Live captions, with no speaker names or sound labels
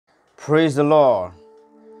Praise the Lord.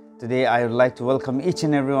 Today I would like to welcome each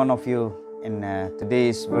and every one of you in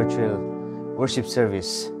today's virtual worship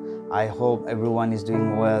service. I hope everyone is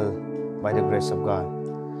doing well by the grace of God.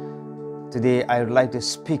 Today I would like to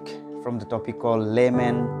speak from the topic called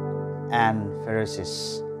Layman and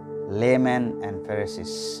Pharisees. Layman and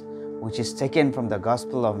Pharisees, which is taken from the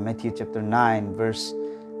Gospel of Matthew chapter 9 verse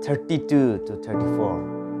 32 to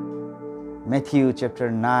 34. Matthew chapter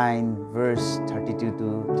 9 verse 32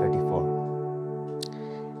 to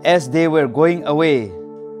 34. As they were going away,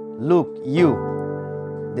 look,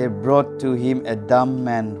 they brought to him a dumb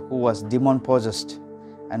man who was demon-possessed.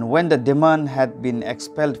 And when the demon had been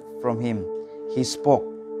expelled from him, he spoke.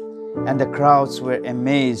 And the crowds were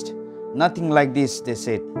amazed. Nothing like this, they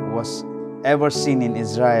said, was ever seen in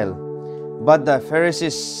Israel. But the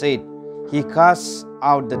Pharisees said, he casts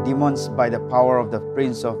out the demons by the power of the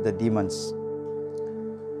prince of the demons.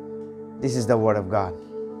 This is the word of God.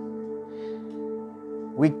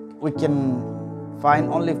 We can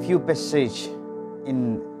find only few passages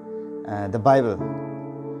in the Bible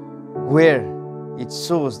where it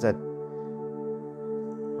shows that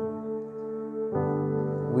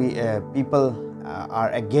we people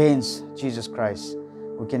are against Jesus Christ.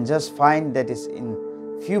 We can just find that is in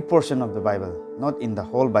few portion of the Bible, not in the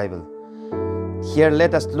whole Bible. Here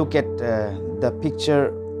let us look at the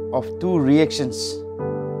picture of two reactions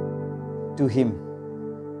to him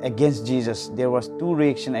against Jesus. There was two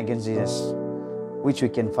reactions against Jesus, which we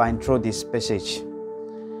can find through this passage.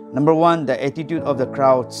 Number one, the attitude of the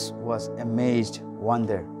crowds was amazed,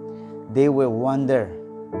 wonder. They were wonder,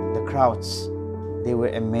 the crowds, they were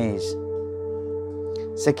amazed.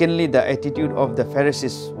 Secondly, the attitude of the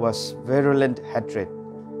Pharisees was virulent hatred.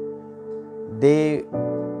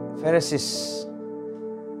 Pharisees,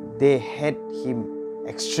 they hate him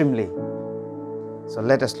extremely. So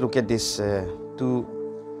let us look at these two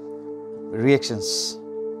reactions.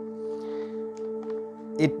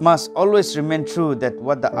 It must always remain true that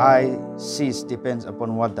what the eye sees depends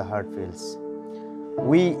upon what the heart feels.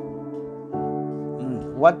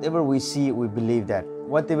 Whatever we see, we believe that.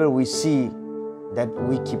 Whatever we see, that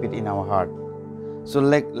we keep it in our heart. So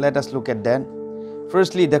let us look at that.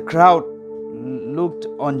 Firstly, the crowd looked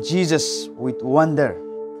on Jesus with wonder.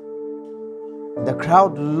 The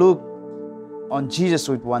crowd looked on Jesus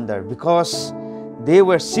with wonder because they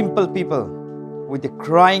were simple people with a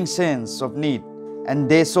crying sense of need, and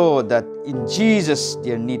they saw that in Jesus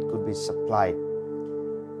their need could be supplied.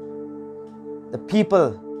 The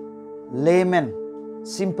people, laymen,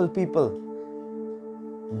 simple people,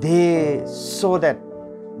 they saw that,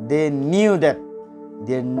 they knew that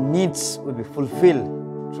their needs would be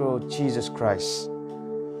fulfilled through Jesus Christ.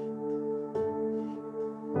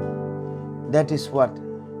 That is what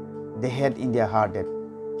they had in their heart, that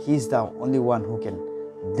He is the only one who can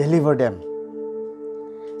deliver them.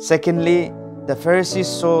 Secondly, the Pharisees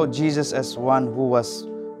saw Jesus as one who was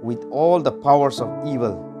with all the powers of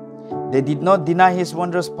evil. They did not deny His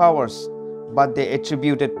wondrous powers, but they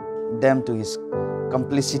attributed them to His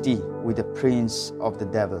complicity with the prince of the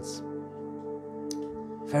devils.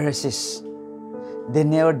 Pharisees, they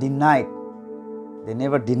never denied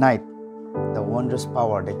the wondrous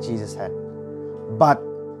power that Jesus had, but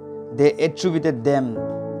they attributed them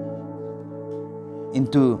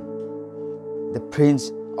into the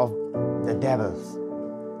prince of the devils.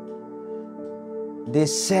 They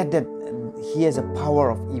said that he has a power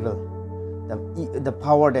of evil, the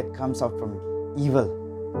power that comes out from evil,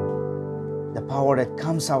 the power that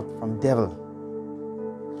comes out from devil.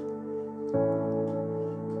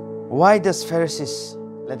 Why does Pharisees,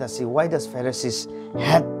 let us see, why does Pharisees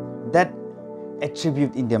had that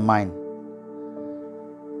attribute in their mind?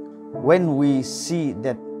 When we see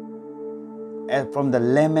that from the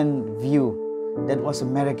layman view, that was a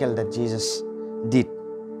miracle that Jesus did.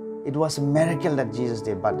 It was a miracle that Jesus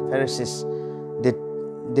did, but Pharisees,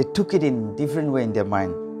 they took it in different way in their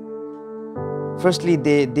mind. Firstly,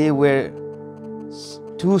 they were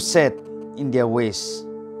too set in their ways.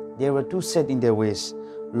 They were too set in their ways.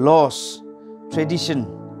 Laws, tradition,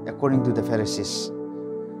 according to the Pharisees.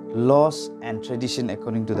 Laws and tradition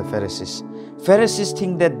according to the Pharisees. Pharisees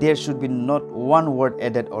think that there should be not one word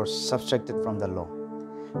added or subtracted from the law.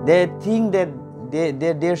 They think that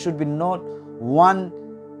there should be not one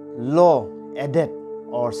law added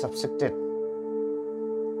or subtracted.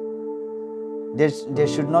 There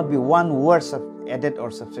should not be one word added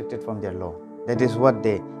or subtracted from their law. That is what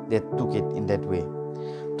they took it in that way.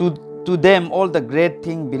 To them, all the great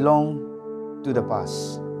things belong to the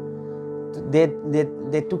past.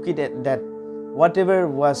 They took it that whatever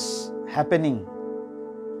was happening,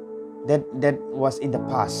 that was in the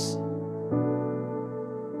past.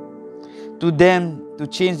 To them, to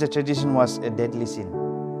change the tradition was a deadly sin.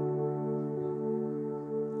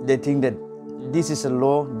 They think that this is a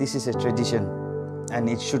law, this is a tradition, and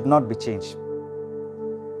it should not be changed.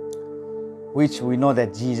 Which we know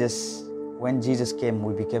that Jesus, when Jesus came,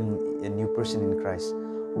 we became a new person in Christ.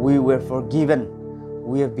 We were forgiven.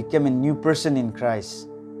 We have become a new person in Christ.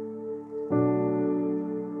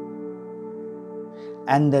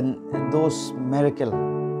 And then those miracles,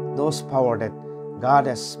 those power that God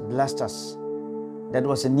has blessed us, that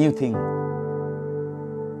was a new thing.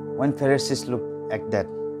 When Pharisees looked at that,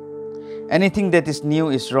 anything that is new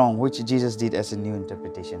is wrong, which Jesus did as a new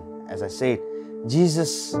interpretation. As I said,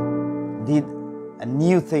 Jesus did a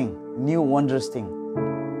new thing, new wondrous thing,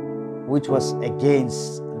 which was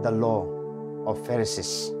against the law of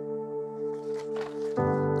Pharisees.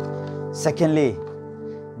 Secondly,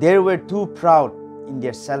 they were too proud in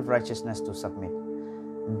their self-righteousness to submit.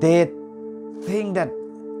 They think that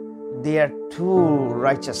they are too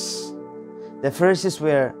righteous. The Pharisees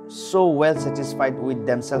were so well satisfied with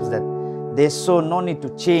themselves that they saw no need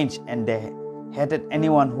to change, and they hated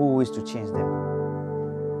anyone who wished to change them.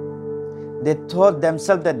 They thought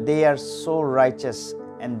themselves that they are so righteous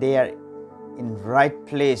and they are in right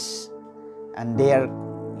place and they are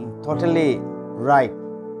totally right.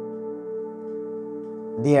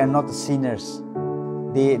 They are not sinners.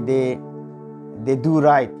 They do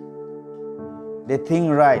right. They think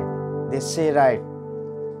right. They say right.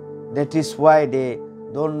 That is why they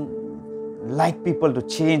don't like people to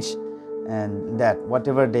change and that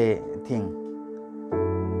whatever they think.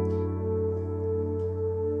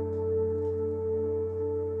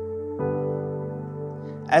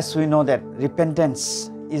 As we know that repentance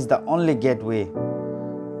is the only gateway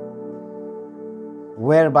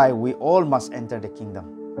whereby we all must enter the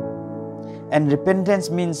kingdom. And repentance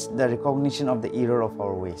means the recognition of the error of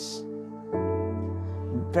our ways.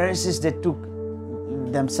 Pharisees, they took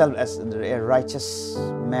themselves as a righteous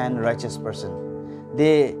man, righteous person.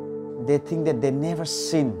 They think that they never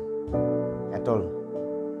sin at all.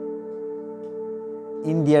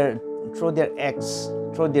 Through their acts,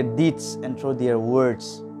 through their deeds, and through their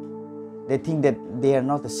words, they think that they are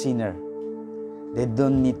not a sinner. They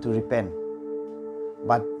don't need to repent.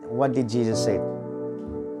 But what did Jesus say?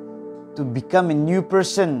 To become a new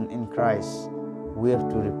person in Christ, we have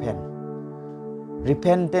to repent.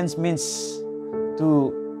 Repentance means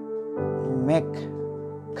to make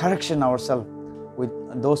correction ourselves with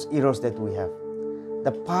those errors that we have.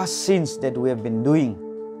 The past sins that we have been doing,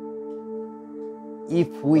 if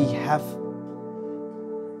we have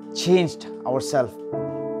changed ourselves,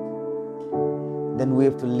 then we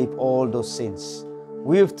have to leave all those sins.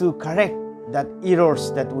 We have to correct that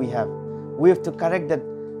errors that we have. We have to correct that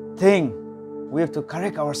thing. We have to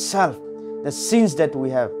correct ourselves, the sins that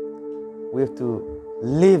we have. We have to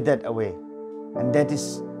leave that away. And that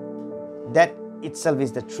itself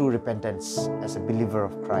is the true repentance as a believer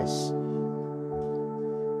of Christ.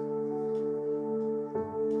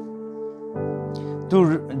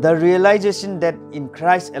 To the realization that in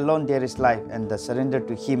Christ alone there is life, and the surrender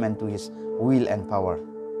to Him and to His will and power.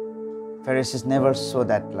 Pharisees never saw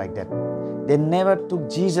that like that. They never took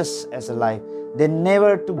Jesus as a life. They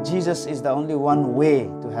never took Jesus as the only one way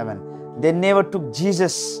to heaven. They never took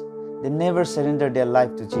Jesus. They never surrendered their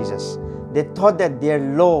life to Jesus. They thought that their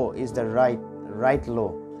law is the right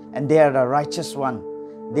law, and they are the righteous one.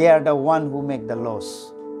 They are the one who make the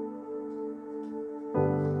laws.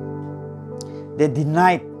 They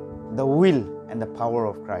denied the will and the power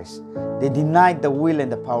of Christ. They denied the will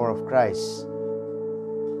and the power of Christ.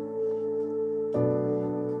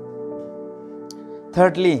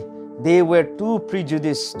 Thirdly, they were too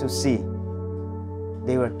prejudiced to see.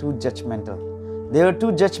 They were too judgmental. They were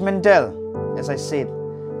too judgmental, as I said.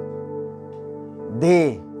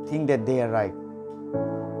 They think that they are right.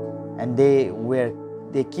 And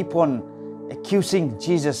they keep on accusing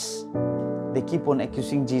Jesus. They keep on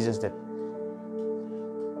accusing Jesus that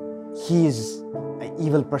He is an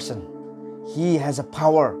evil person. He has a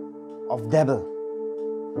power of devil.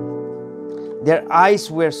 Their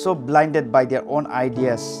eyes were so blinded by their own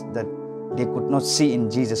ideas that they could not see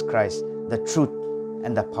in Jesus Christ the truth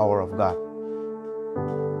and the power of God.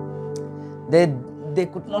 They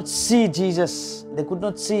could not see Jesus. They could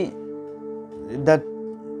not see the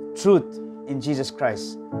truth in Jesus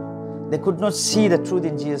Christ. They could not see the truth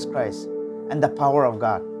in Jesus Christ and the power of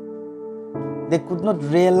God. They could not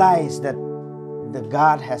realize that the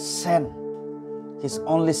God has sent His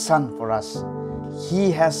only Son for us.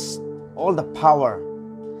 He has all the power.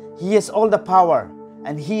 He has all the power,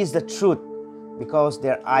 and He is the truth, because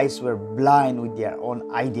their eyes were blind with their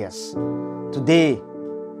own ideas. Today,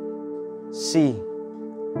 see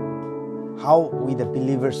how we the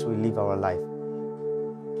believers we live our life.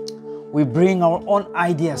 We bring our own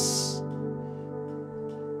ideas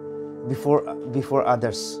before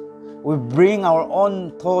others. We bring our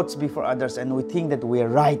own thoughts before others, and we think that we are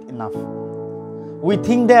right enough. We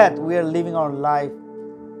think that we are living our life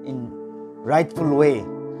in rightful way.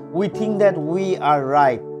 We think that we are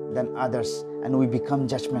right than others, and we become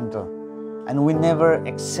judgmental. And we never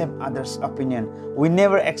accept others' opinion. We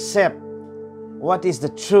never accept what is the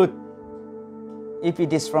truth. If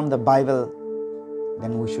it is from the Bible,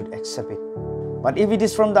 then we should accept it. But if it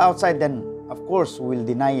is from the outside, then of course we will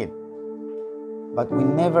deny it. But we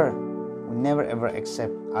never ever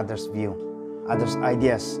accept others' view, others'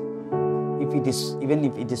 ideas, even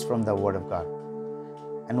if it is from the Word of God.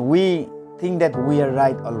 And we think that we are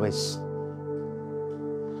right always.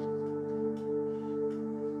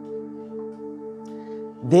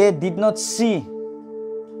 They did not see,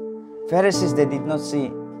 Pharisees, they did not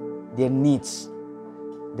see their needs.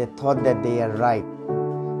 They thought that they are right.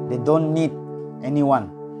 They don't need anyone.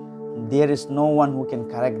 There is no one who can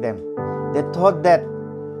correct them. They thought that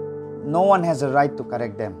no one has a right to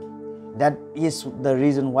correct them. That is the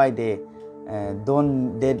reason why that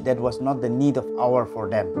was not the need of hour for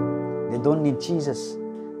them. They don't need Jesus.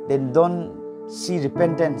 They don't see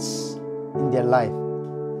repentance in their life.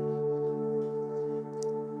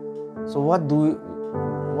 So what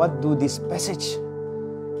do this passage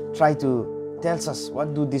try to tell us?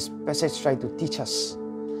 What do this passage try to teach us?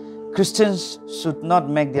 Christians should not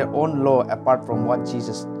make their own law apart from what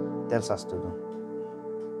Jesus tells us to do.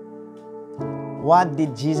 What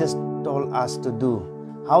did Jesus told us to do?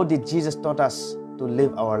 How did Jesus taught us to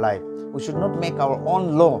live our life? We should not make our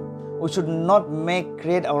own law. We should not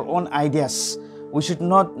create our own ideas. We should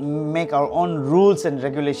not make our own rules and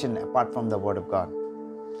regulation apart from the Word of God,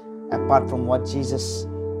 apart from what Jesus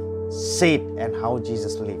said and how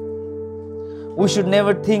Jesus lived. We should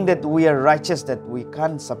never think that we are righteous, that we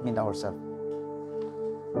can't submit ourselves.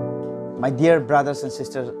 My dear brothers and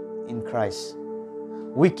sisters in Christ,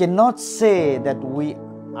 we cannot say that we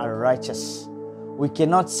are righteous. We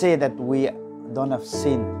cannot say that we don't have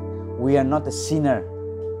sin. We are not a sinner.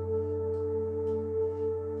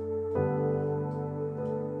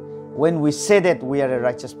 When we say that we are a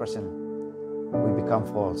righteous person, we become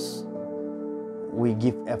false. We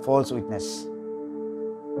give a false witness.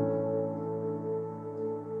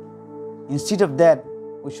 Instead of that,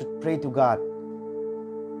 we should pray to God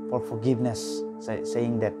for forgiveness,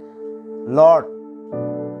 saying that, Lord,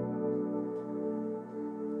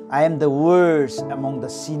 I am the worst among the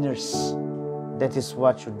sinners. That is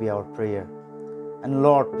what should be our prayer. And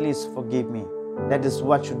Lord, please forgive me. That is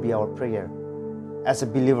what should be our prayer as a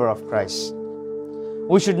believer of Christ.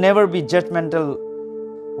 We should never be judgmental.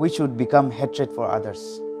 We should become hatred for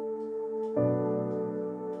others.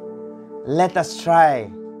 Let us try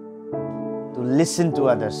to listen to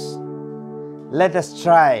others. Let us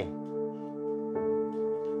try.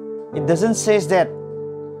 It doesn't say that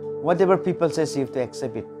whatever people say, you have to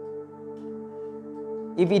accept it.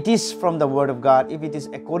 If it is from the Word of God, if it is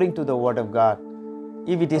according to the Word of God,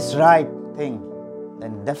 if it is right thing,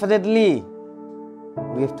 then definitely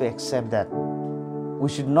we have to accept that. We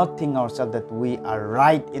should not think ourselves that we are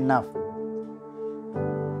right enough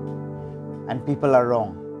and people are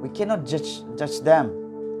wrong. We cannot judge them.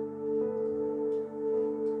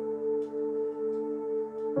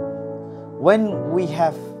 When we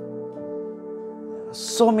have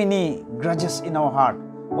so many grudges in our heart,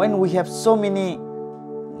 when we have so many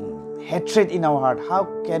hatred in our heart, how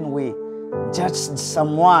can we judge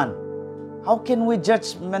someone? How can we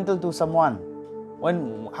judgmental to someone?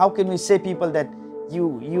 How can we say people that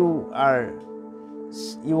you are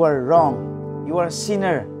wrong, you are a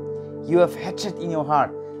sinner, you have hatred in your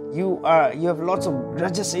heart, you have lots of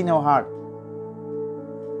grudges in your heart?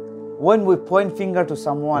 When we point finger to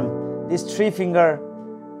someone, this three finger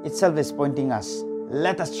itself is pointing us.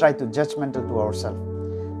 Let us try to judgmental to ourselves.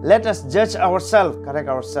 Let us judge ourselves, correct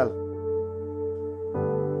ourselves.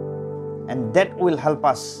 And that will help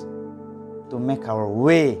us to make our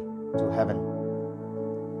way to heaven.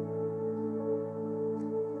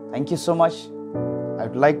 Thank you so much. I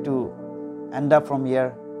would like to end up from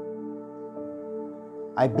here.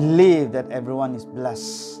 I believe that everyone is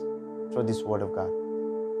blessed through this Word of God.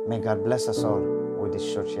 May God bless us all with this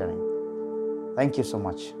short sharing. Thank you so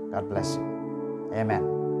much. God bless you.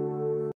 Amen.